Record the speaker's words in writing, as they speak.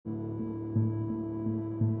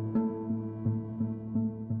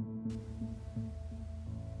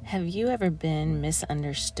Have you ever been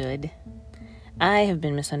misunderstood? I have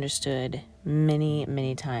been misunderstood many,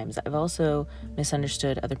 many times. I've also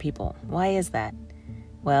misunderstood other people. Why is that?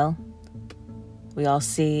 Well, we all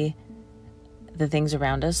see the things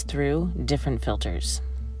around us through different filters.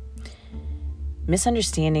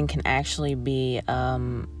 Misunderstanding can actually be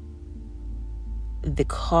the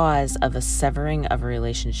cause of a severing of a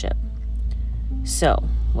relationship. So,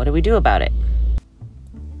 what do we do about it?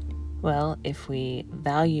 Well, if we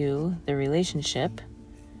value the relationship,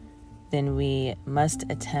 then we must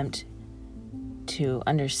attempt to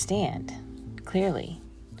understand clearly.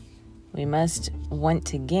 We must want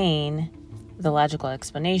to gain the logical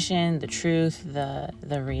explanation, the truth, the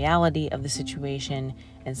reality of the situation,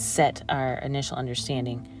 and set our initial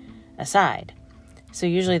understanding aside. So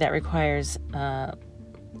usually that requires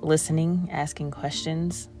listening, asking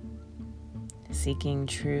questions, seeking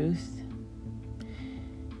truth.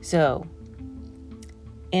 So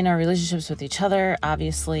in our relationships with each other,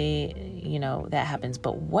 obviously, that happens.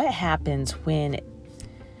 But what happens when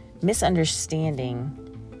misunderstanding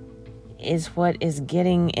is what is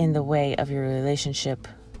getting in the way of your relationship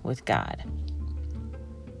with God?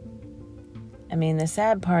 I mean, the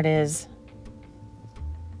sad part is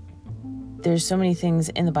there's so many things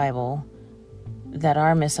in the Bible that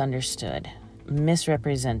are misunderstood,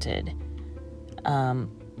 misrepresented.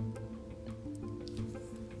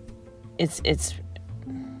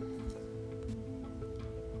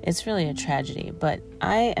 It's really a tragedy, but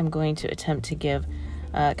I am going to attempt to give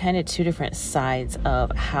kind of two different sides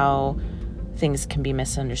of how things can be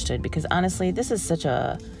misunderstood, because honestly, this is such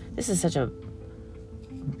a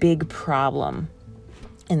big problem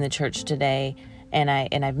in the church today, and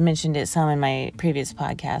I've mentioned it some in my previous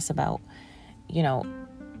podcasts about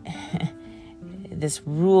this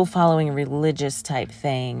rule following religious type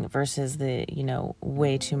thing versus the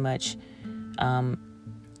way too much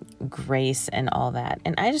grace and all that.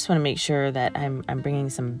 And I just want to make sure that I'm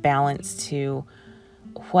bringing some balance to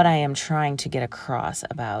what I am trying to get across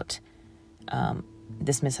about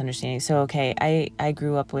this misunderstanding. So, okay, I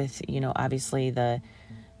grew up with, obviously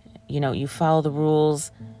you follow the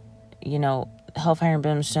rules, hellfire and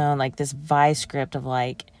brimstone, like this vice script of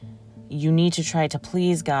like, you need to try to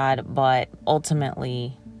please God, but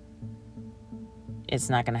ultimately it's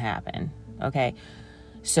not going to happen. Okay.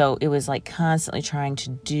 So it was like constantly trying to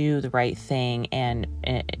do the right thing, and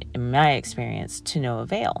in my experience, to no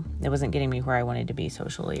avail. It wasn't getting me where I wanted to be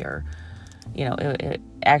socially, or,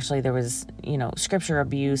 actually there was, scripture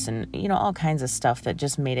abuse and, all kinds of stuff that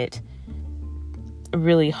just made it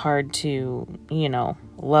really hard to,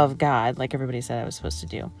 love God like everybody said I was supposed to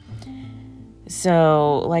do.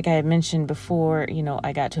 So like I had mentioned before,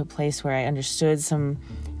 I got to a place where I understood some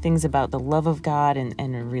things about the love of God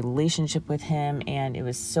and a relationship with Him, and it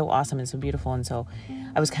was so awesome and so beautiful. And so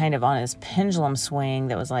I was kind of on this pendulum swing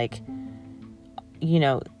that was like,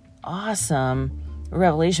 awesome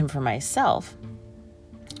revelation for myself.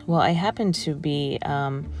 Well, I happened to be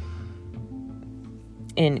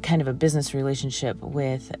in kind of a business relationship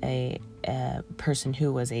with a person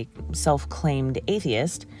who was a self-claimed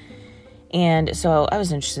atheist. And so I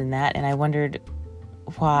was interested in that, and I wondered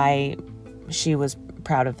why she was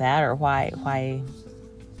proud of that, or why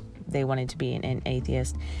they wanted to be an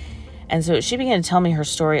atheist. And so she began to tell me her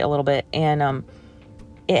story a little bit, and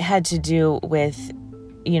it had to do with,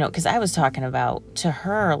 because I was talking about to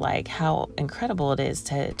her like how incredible it is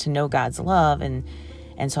to know God's love, and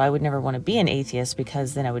so I would never want to be an atheist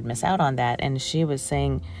because then I would miss out on that. And she was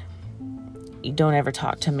saying, don't ever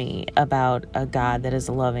talk to me about a God that is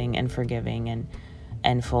loving and forgiving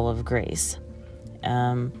and full of grace.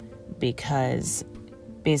 Because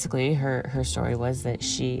basically her story was that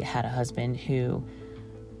she had a husband who,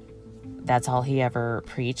 that's all he ever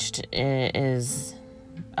preached, is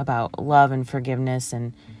about love and forgiveness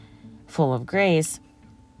and full of grace.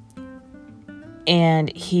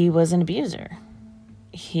 And he was an abuser.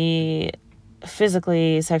 He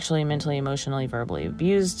physically, sexually, mentally, emotionally, verbally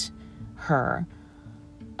abused her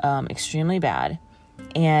extremely bad,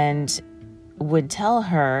 and would tell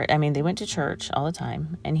her, they went to church all the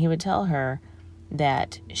time, and he would tell her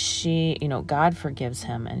that she, God forgives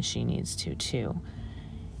him and she needs to too.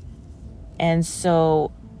 And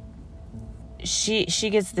so she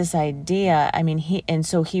gets this idea.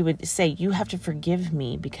 He would say, you have to forgive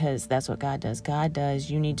me because that's what God does. God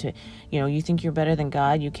does. You need to, you think you're better than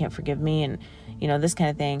God. You can't forgive me. And, this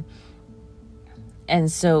kind of thing.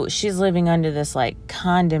 And so she's living under this like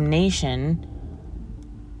condemnation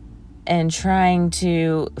and trying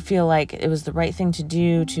to feel like it was the right thing to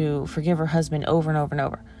do to forgive her husband over and over and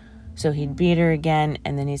over. So he'd beat her again,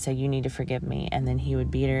 and then he'd say, you need to forgive me. And then he would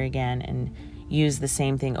beat her again, and, use the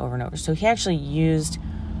same thing over and over. So he actually used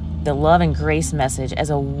the love and grace message as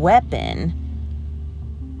a weapon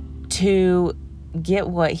to get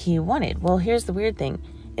what he wanted. Well, here's the weird thing.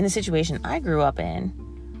 In the situation I grew up in,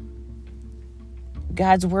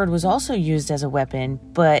 God's word was also used as a weapon,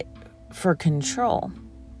 but for control.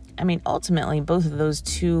 I mean, ultimately, both of those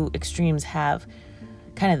two extremes have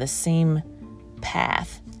kind of the same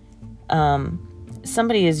path.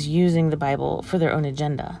 Somebody is using the Bible for their own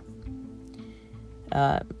agenda,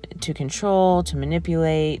 to control, to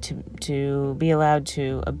manipulate, to be allowed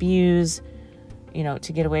to abuse,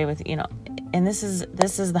 to get away with, and this is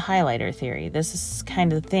the highlighter theory. This is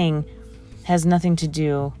kind of thing has nothing to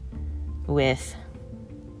do with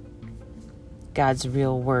God's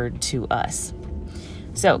real word to us.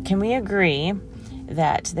 So can we agree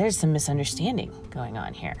that there's some misunderstanding going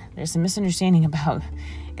on here? There's some misunderstanding about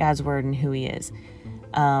God's word and who he is,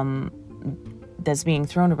 that's being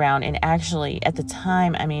thrown around. And actually at the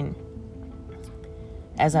time,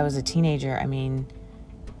 as I was a teenager,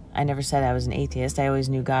 I never said I was an atheist. I always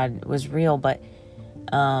knew God was real, but,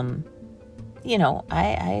 I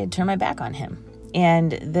had turned my back on him.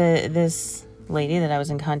 And this lady that I was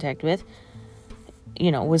in contact with,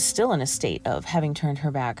 was still in a state of having turned her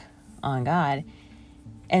back on God.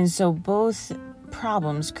 And so both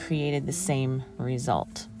problems created the same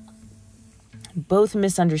result. Both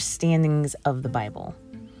misunderstandings of the Bible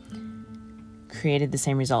created the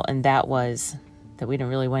same result, and that was that we didn't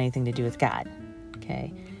really want anything to do with God.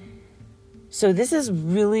 Okay. So this is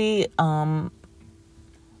really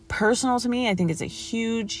personal to me. I think it's a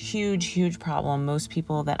huge, huge, huge problem. Most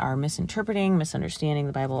people that are misunderstanding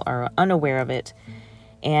the Bible are unaware of it.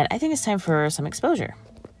 And I think it's time for some exposure.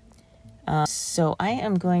 So I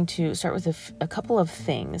am going to start with a couple of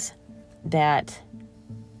things that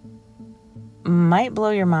might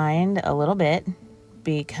blow your mind a little bit,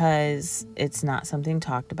 because it's not something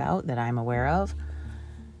talked about that I'm aware of.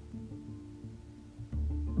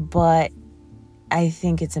 But I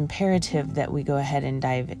think it's imperative that we go ahead and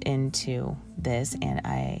dive into this. And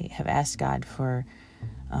I have asked God for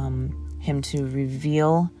him to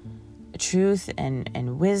reveal truth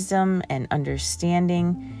and wisdom and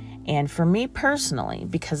understanding. And for me personally,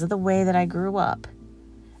 because of the way that I grew up,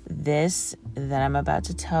 this that I'm about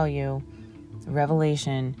to tell you,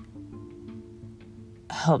 revelation,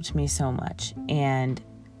 helped me so much and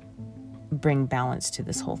bring balance to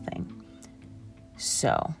this whole thing.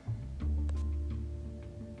 So,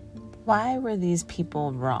 why were these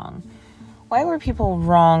people wrong? Why were people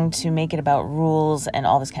wrong to make it about rules and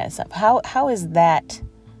all this kind of stuff? How is that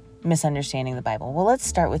misunderstanding the Bible? Well, let's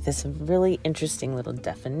start with this really interesting little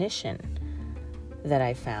definition that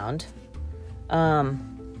I found.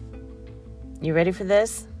 You ready for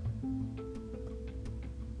this?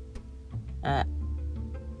 A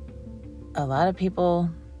lot of people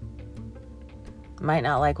might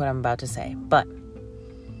not like what I'm about to say, but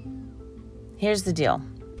here's the deal.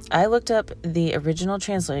 I looked up the original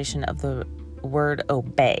translation of the word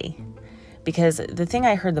obey, because the thing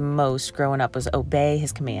I heard the most growing up was obey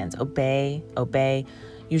his commands. Obey.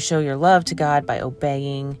 You show your love to God by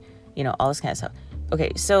obeying, all this kind of stuff.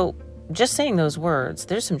 Okay, so just saying those words,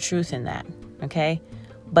 there's some truth in that, okay?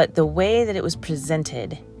 But the way that it was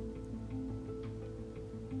presented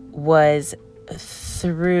was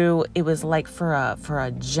it was like for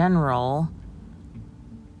a general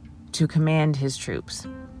to command his troops.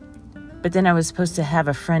 But then I was supposed to have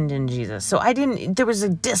a friend in Jesus. So there was a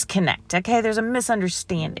disconnect, okay? There's a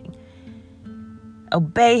misunderstanding.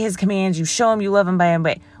 Obey his commands. You show him you love him by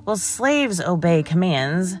obey. Well, slaves obey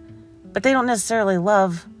commands, but they don't necessarily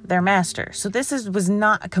love their master. So this was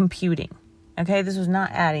not computing, okay? This was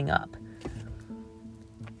not adding up.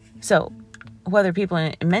 So whether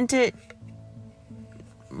people meant it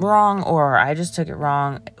wrong or I just took it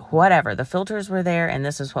wrong, whatever. The filters were there and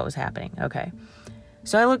this is what was happening. Okay.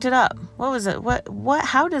 So I looked it up. What was it?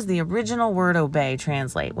 How does the original word obey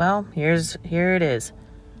translate? Well, here it is.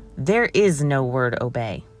 There is no word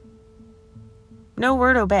obey. No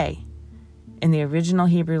word obey in the original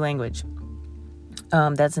Hebrew language.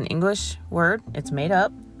 That's an English word. It's made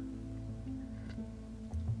up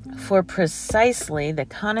for precisely the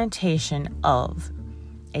connotation of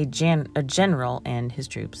a general and his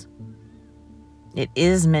troops. It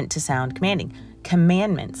is meant to sound commanding.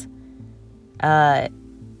 Commandments.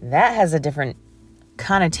 That has a different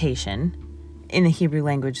connotation in the Hebrew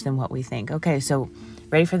language than what we think. Okay, so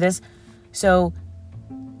ready for this? So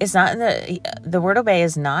it's not in the word obey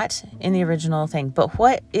is not in the original thing. But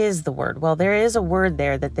what is the word? Well, there is a word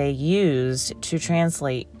there that they used to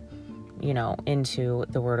translate, into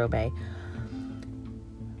the word obey.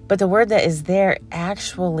 But the word that is there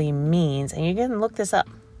actually means, and you can look this up,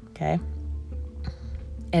 okay?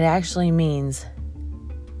 It actually means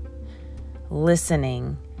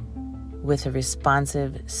listening with a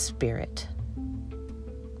responsive spirit.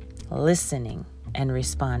 Listening and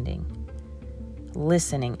responding.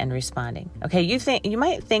 Listening and responding. Okay, you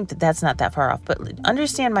might think that that's not that far off, but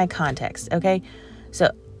understand my context, okay?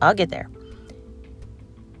 So I'll get there.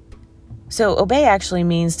 So obey actually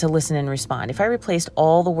means to listen and respond. If I replaced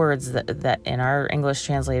all the words that in our English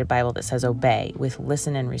translated Bible that says obey with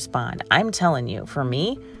listen and respond, I'm telling you, for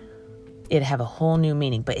me, it'd have a whole new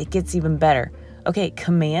meaning, but it gets even better. Okay,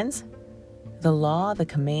 commands, the law, the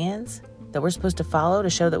commands that we're supposed to follow to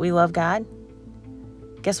show that we love God.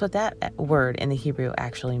 Guess what that word in the Hebrew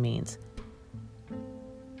actually means?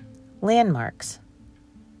 Landmarks.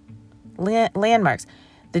 Landmarks.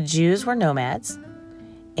 The Jews were nomads,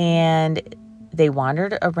 and they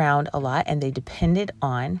wandered around a lot, and they depended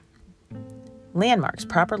on landmarks,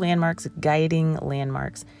 proper landmarks, guiding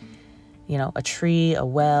landmarks. You know, a tree, a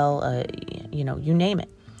well, you name it.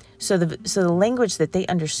 So the language that they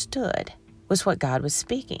understood was what God was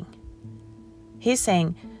speaking. He's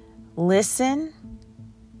saying, listen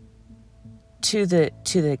to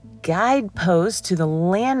the guideposts, to the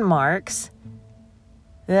landmarks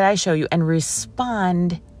that I show you, and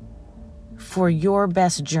respond for your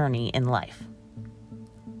best journey in life.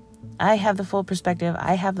 I have the full perspective.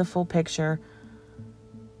 I have the full picture.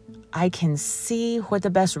 I can see what the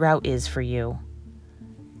best route is for you.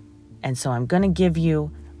 And so I'm going to give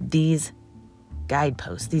you these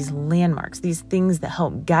guideposts, these landmarks, these things that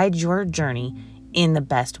help guide your journey in the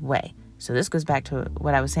best way. So this goes back to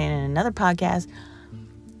what I was saying in another podcast.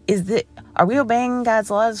 Are we obeying God's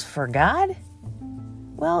laws for God?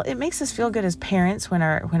 Well, it makes us feel good as parents when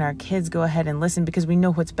our kids go ahead and listen, because we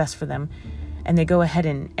know what's best for them, and they go ahead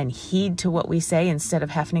and heed to what we say instead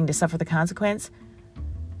of having to suffer the consequence.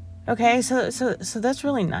 Okay, so that's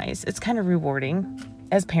really nice. It's kind of rewarding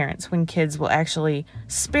as parents when kids will actually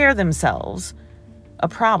spare themselves a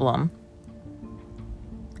problem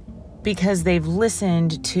because they've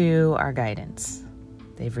listened to our guidance.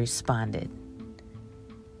 They've responded.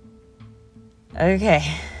 Okay.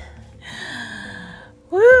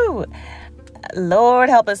 Woo! Lord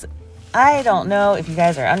help us. I don't know if you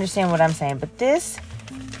guys are understanding what I'm saying, but this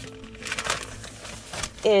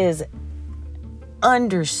is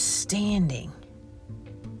understanding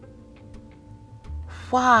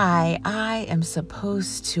why I am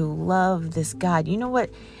supposed to love this God. You know what?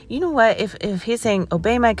 If he's saying,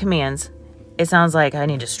 obey my commands, it sounds like I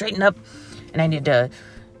need to straighten up and I need to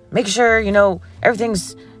make sure,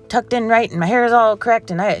 everything's tucked in right and my hair is all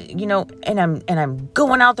correct and I'm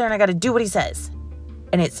going out there and I got to do what he says.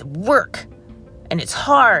 And it's work and it's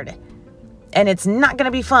hard and it's not going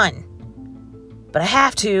to be fun. But I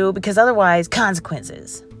have to, because otherwise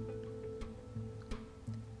consequences.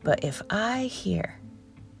 But if I hear,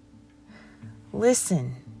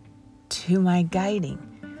 listen to my guiding,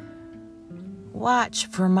 watch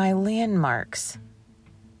for my landmarks,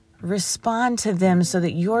 respond to them so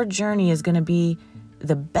that your journey is going to be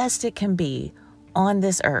the best it can be on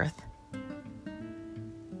this earth,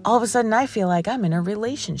 all of a sudden I feel like I'm in a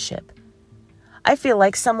relationship. I feel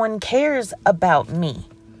like someone cares about me.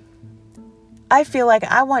 I feel like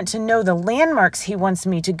I want to know the landmarks he wants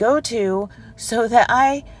me to go to so that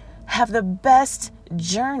I have the best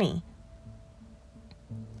journey,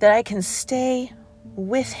 that I can stay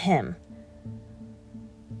with him,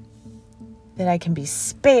 that I can be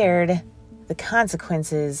spared the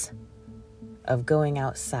consequences of going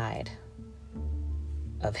outside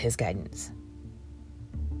of his guidance.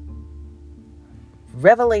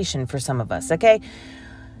 Revelation for some of us, okay?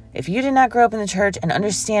 If you did not grow up in the church and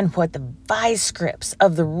understand what the vice scripts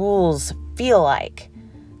of the rules feel like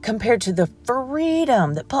compared to the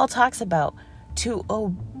freedom that Paul talks about to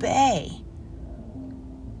obey,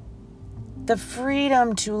 the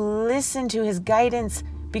freedom to listen to his guidance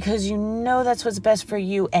because you know that's what's best for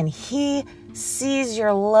you, and he sees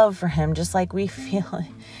your love for him just like we feel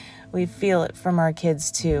it from our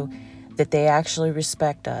kids too, that they actually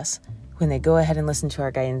respect us when they go ahead and listen to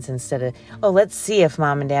our guidance instead of, let's see if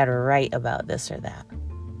mom and dad are right about this or that.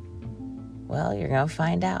 Well, you're going to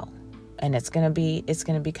find out, and it's going to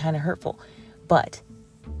be kind of hurtful, but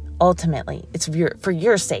ultimately it's for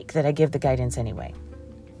your sake that I give the guidance anyway.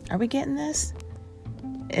 Are we getting this?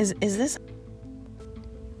 Is this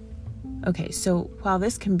okay? So while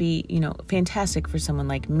this can be, fantastic for someone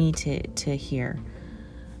like me to hear,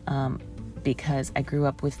 because I grew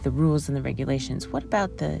up with the rules and the regulations. What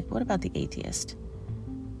about the atheist?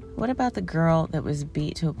 What about the girl that was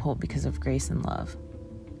beat to a pulp because of grace and love?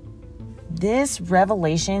 this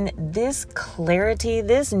revelation, this clarity,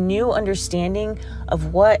 this new understanding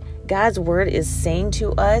of what God's word is saying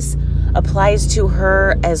to us applies to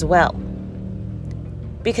her as well.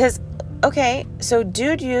 Because, okay, so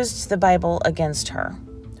dude used the Bible against her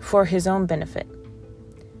for his own benefit.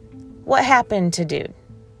 What happened to dude?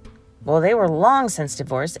 Well, they were long since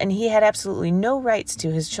divorced, and he had absolutely no rights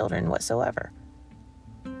to his children whatsoever.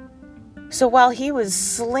 So while he was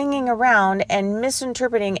slinging around and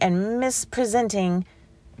misinterpreting and mispresenting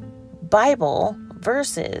Bible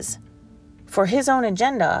verses for his own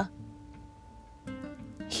agenda,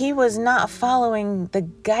 he was not following the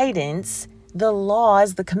guidance, the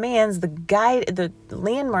laws, the commands, the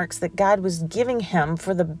landmarks that God was giving him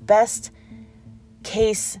for the best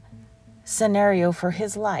case scenario for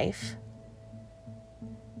his life.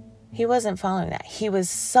 He wasn't following that. He was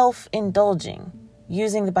self-indulging,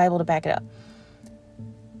 using the Bible to back it up.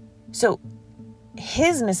 So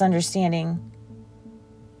his misunderstanding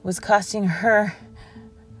was costing her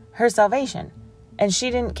salvation. And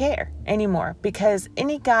she didn't care anymore, because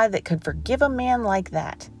any God that could forgive a man like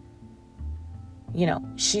that,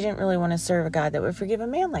 she didn't really want to serve a God that would forgive a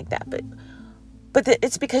man like that. But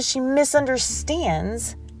it's because she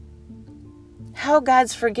misunderstands how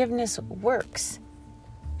God's forgiveness works.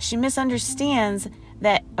 She misunderstands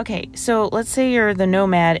that, okay, so let's say you're the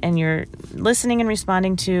nomad and you're listening and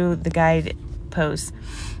responding to the guide posts,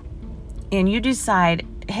 and you decide,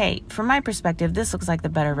 hey, from my perspective, this looks like the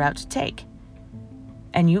better route to take.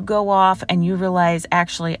 And you go off and you realize,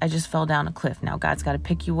 actually, I just fell down a cliff. Now God's got to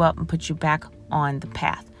pick you up and put you back on the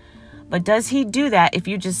path. But does he do that if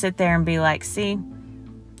you just sit there and be like, see,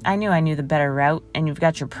 I knew the better route, and you've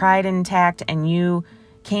got your pride intact and you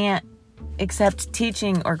can't accept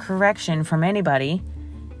teaching or correction from anybody,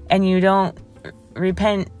 and you don't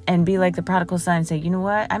repent and be like the prodigal son and say, you know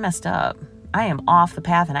what, I messed up. I am off the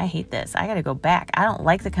path and I hate this. I got to go back. I don't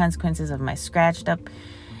like the consequences of my scratched up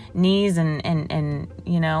knees and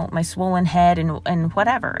my swollen head and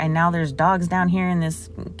whatever. And now there's dogs down here in this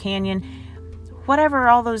canyon. Whatever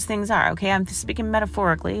all those things are. Okay, I'm speaking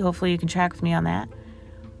metaphorically. Hopefully you can track with me on that.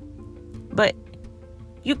 But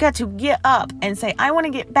you got to get up and say, I want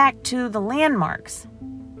to get back to the landmarks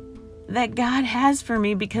that God has for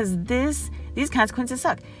me, because these consequences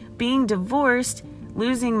suck. Being divorced,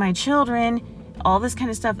 losing my children, all this kind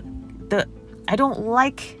of stuff. I don't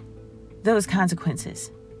like those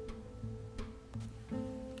consequences.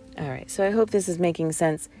 All right, so I hope this is making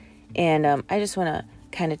sense. And I just want to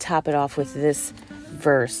kind of top it off with this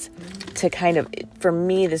verse to kind of, for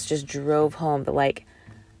me, this just drove home the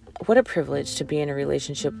what a privilege to be in a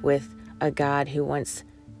relationship with a God who wants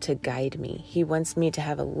to guide me. He wants me to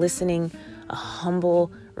have a listening, a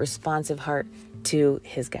humble, responsive heart to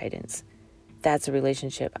his guidance. That's a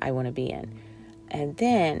relationship I want to be in. And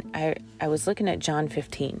then I was looking at John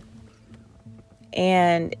 15.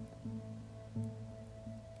 And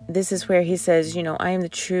this is where he says, I am the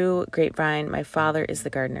true grapevine. My Father is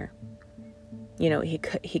the gardener.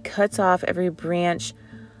 He cuts off every branch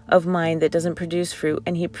of mine that doesn't produce fruit,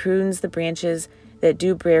 and he prunes the branches that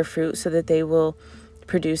do bear fruit so that they will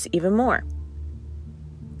produce even more.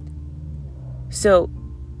 So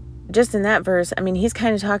just in that verse, he's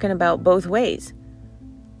kind of talking about both ways.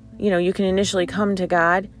 You can initially come to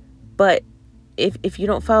God, but if you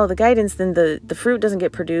don't follow the guidance, then the fruit doesn't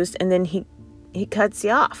get produced, and then he cuts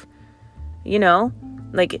you off.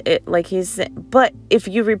 Like he's, but if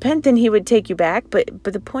you repent, then he would take you back. But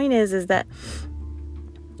the point is that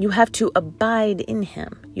you have to abide in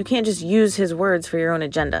him. You can't just use his words for your own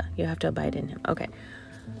agenda. You have to abide in him. Okay.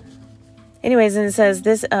 Anyways, and it says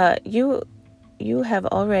this, you have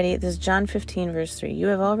already, this is John 15, verse 3. You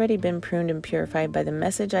have already been pruned and purified by the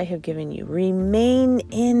message I have given you. Remain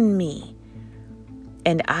in me,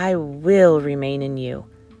 and I will remain in you.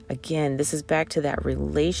 Again, this is back to that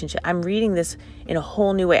relationship. I'm reading this in a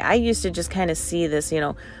whole new way. I used to just kind of see this,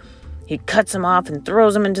 he cuts them off and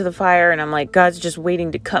throws them into the fire. And I'm like, God's just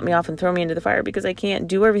waiting to cut me off and throw me into the fire because I can't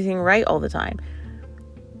do everything right all the time.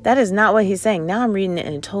 That is not what he's saying. Now I'm reading it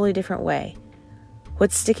in a totally different way.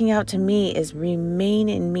 What's sticking out to me is remain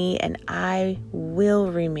in me and I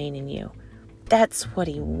will remain in you. That's what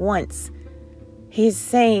he wants. He's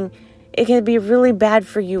saying it can be really bad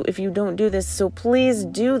for you if you don't do this. So please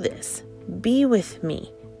do this. Be with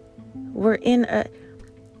me. We're in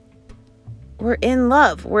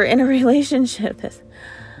love. We're in a relationship.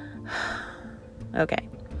 Okay.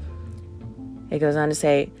 It goes on to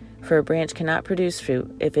say, for a branch cannot produce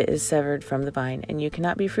fruit if it is severed from the vine, and you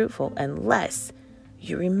cannot be fruitful unless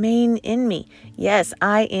you remain in me. Yes,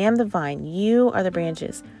 I am the vine. You are the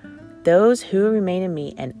branches. Those who remain in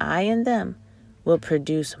me and I in them will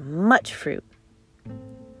produce much fruit.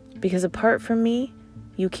 Because apart from me,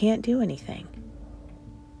 you can't do anything.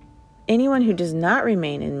 Anyone who does not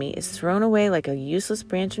remain in me is thrown away like a useless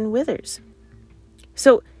branch and withers.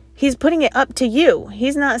 So he's putting it up to you.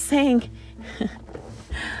 He's not saying,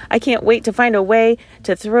 I can't wait to find a way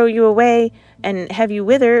to throw you away and have you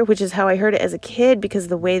wither, which is how I heard it as a kid because of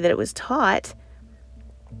the way that it was taught.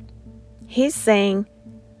 He's saying,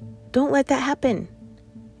 don't let that happen.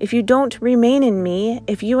 If you don't remain in me,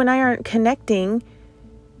 if you and I aren't connecting,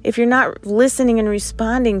 if you're not listening and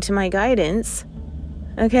responding to my guidance,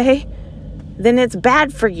 okay, then it's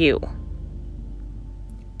bad for you.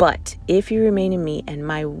 But if you remain in me and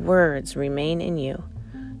my words remain in you,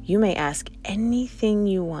 you may ask anything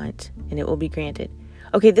you want and it will be granted.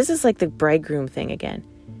 Okay, this is like the bridegroom thing again.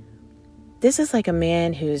 This is like a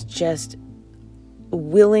man who's just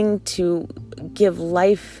willing to give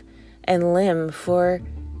life and limb for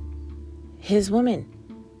his woman.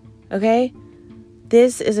 Okay?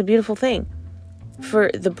 This is a beautiful thing. For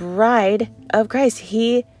the bride of Christ,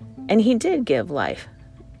 he did give life.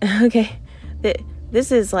 Okay?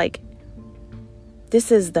 This is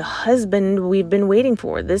the husband we've been waiting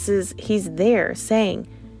for. He's there saying,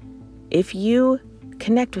 if you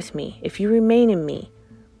connect with me, if you remain in me,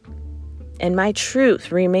 and my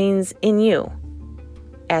truth remains in you,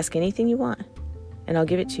 ask anything you want, and I'll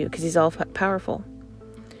give it to you, because he's all powerful.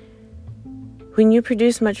 When you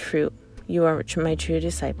produce much fruit, you are my true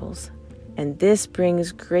disciples, and this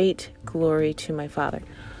brings great glory to my Father.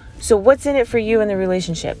 So what's in it for you in the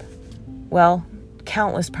relationship? Well,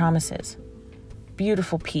 countless promises,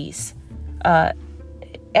 beautiful peace.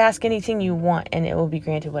 Ask anything you want and it will be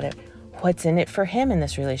granted. Whatever. What's in it for him in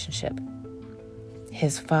this relationship?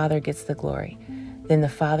 His Father gets the glory. Then the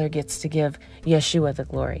Father gets to give Yeshua the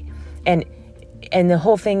glory. And the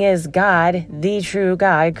whole thing is God, the true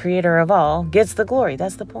God, creator of all, gets the glory.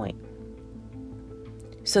 That's the point.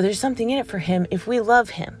 So there's something in it for him if we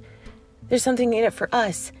love him. There's something in it for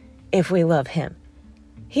us if we love him.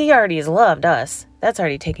 He already has loved us. That's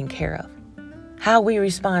already taken care of. How we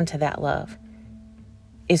respond to that love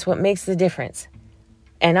is what makes the difference.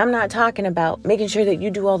 And I'm not talking about making sure that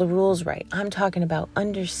you do all the rules right. I'm talking about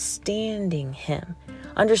understanding him,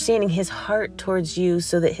 understanding his heart towards you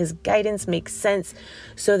so that his guidance makes sense,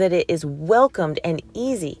 so that it is welcomed and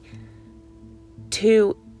easy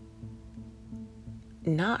to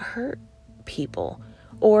not hurt people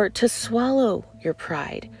or to swallow your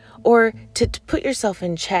pride or to put yourself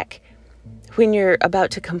in check when you're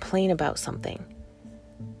about to complain about something.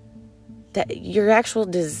 That your actual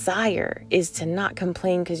desire is to not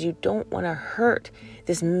complain because you don't want to hurt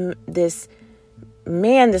this man,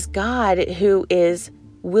 this God who is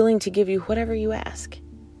willing to give you whatever you ask.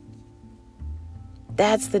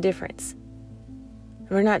 That's the difference.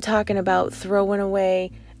 We're not talking about throwing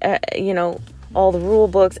away, all the rule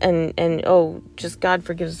books and just God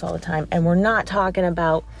forgives us all the time. And we're not talking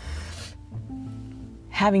about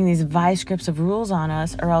having these vice scripts of rules on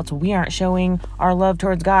us, or else we aren't showing our love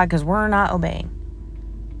towards God because we're not obeying.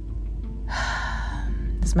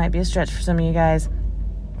 This might be a stretch for some of you guys,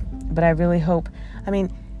 but I really hope.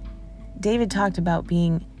 David talked about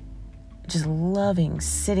being just loving,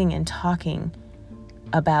 sitting and talking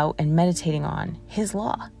about and meditating on his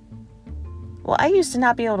law. Well, I used to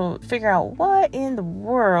not be able to figure out what in the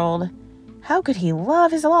world, how could he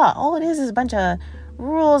love his law? All it is a bunch of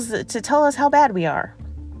rules to tell us how bad we are.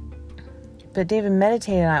 But David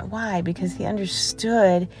meditated on it. Why? Because he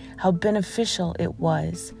understood how beneficial it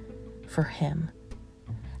was for him.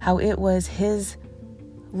 How it was his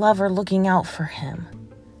lover looking out for him.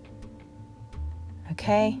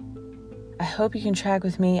 Okay? I hope you can track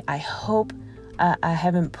with me. I hope I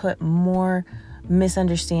haven't put more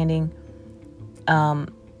misunderstanding. I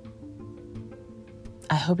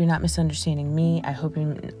hope you're not misunderstanding me. I hope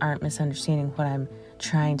you aren't misunderstanding what I'm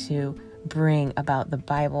trying to bring about the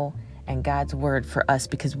Bible and God's word for us,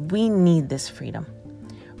 because we need this freedom.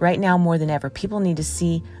 Right now, more than ever, people need to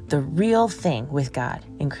see the real thing with God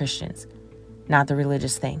in Christians, not the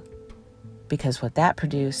religious thing. Because what that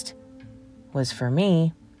produced was, for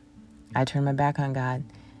me, I turned my back on God.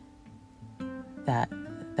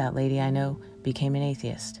 That lady I know became an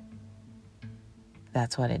atheist.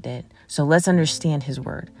 That's what it did. So let's understand his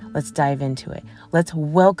word. Let's dive into it. Let's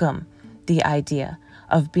welcome the idea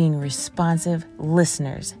of being responsive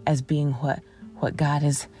listeners as being what God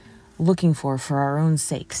is looking for our own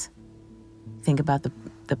sakes. Think about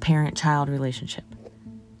the parent-child relationship.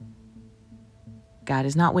 God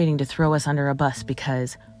is not waiting to throw us under a bus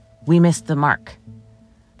because we missed the mark.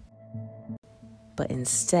 But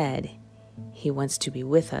instead, he wants to be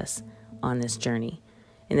with us on this journey.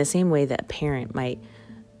 In the same way that a parent might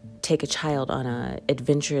take a child on an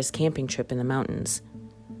adventurous camping trip in the mountains.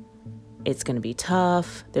 It's going to be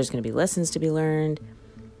tough. There's going to be lessons to be learned.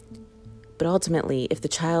 But ultimately, if the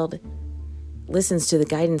child listens to the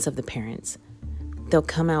guidance of the parents, they'll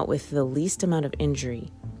come out with the least amount of injury,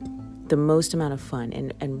 the most amount of fun,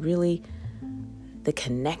 and really the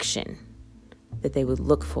connection that they would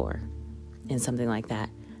look for in something like that.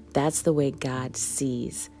 That's the way God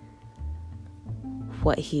sees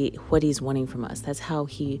what he's wanting from us. That's how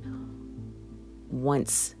he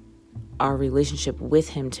wants our relationship with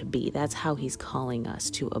him to be. That's how he's calling us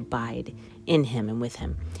to abide in him and with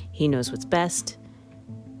him. He knows what's best.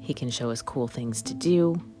 He can show us cool things to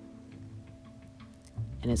do.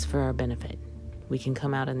 And it's for our benefit. We can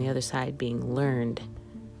come out on the other side being learned.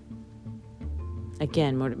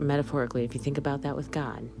 Again, more metaphorically, if you think about that with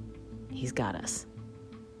God, he's got us.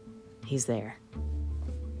 He's there.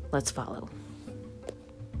 Let's follow.